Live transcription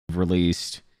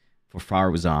released for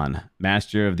Faruzan,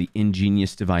 master of the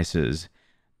Ingenious devices,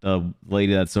 the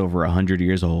lady that's over 100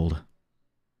 years old.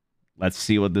 Let's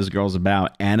see what this girl's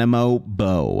about. Animo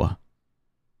Bow.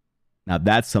 Now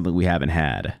that's something we haven't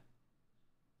had.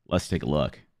 Let's take a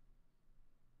look.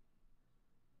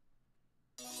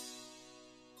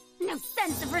 No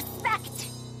sense of respect.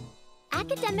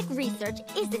 Academic research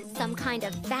isn't some kind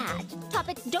of fad.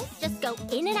 Topics don't just go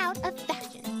in and out of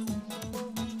fashion.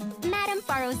 Madame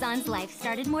Faruzan's life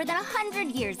started more than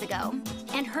 100 years ago,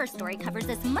 and her story covers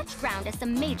as much ground as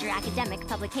some major academic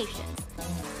publications.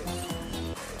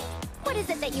 What is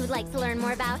it that you would like to learn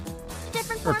more about?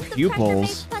 Different forms of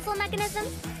pressure-based puzzle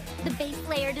mechanisms? The base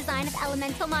layer design of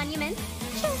elemental monuments?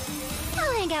 Sure,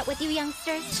 I'll hang out with you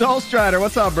youngsters. Soul Strider,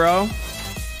 what's up, bro?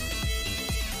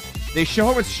 They show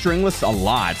her with stringless a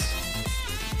lot.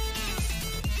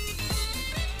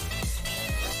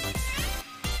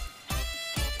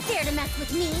 Dare to mess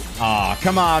with me? Aw,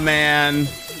 come on, man.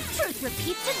 Truth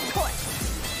repeats its course.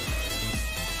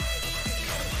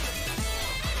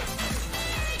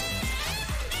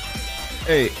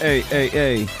 Hey, hey, hey,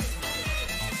 hey.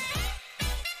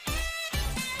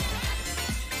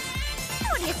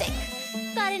 What do you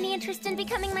think? Got any interest in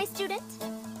becoming my student?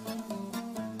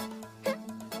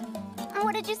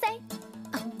 What did you say?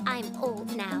 Oh, I'm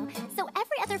old now, so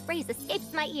every other phrase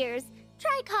escapes my ears.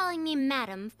 Try calling me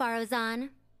Madame Faruzan, and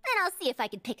I'll see if I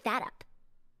can pick that up.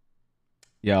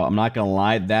 Yo, I'm not gonna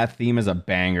lie, that theme is a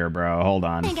banger, bro. Hold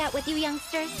on. Hang out with you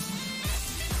youngsters.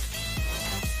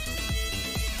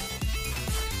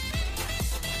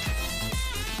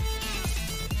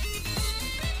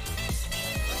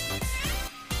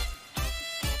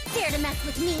 Dare to mess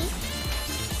with me?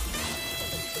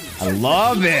 I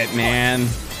love it, man.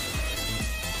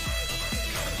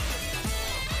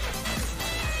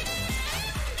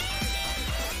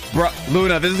 Bro,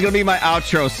 Luna, this is gonna be my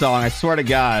outro song. I swear to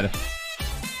God.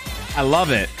 I love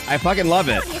it. I fucking love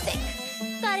it. What do you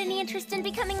think? Got any interest in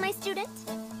becoming my student?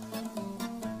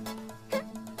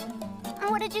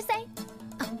 What did you say?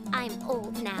 Oh, I'm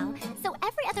old now, so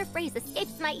every other phrase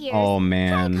escapes my ears. Oh,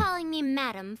 man. Try calling me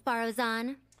Madame Faruzan,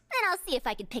 and I'll see if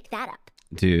I can pick that up.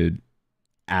 Dude.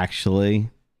 Actually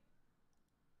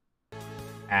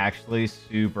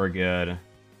super good.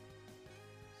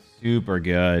 Super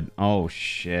good. Oh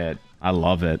shit. I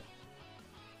love it.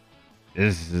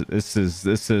 This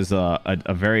is a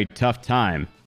very tough time.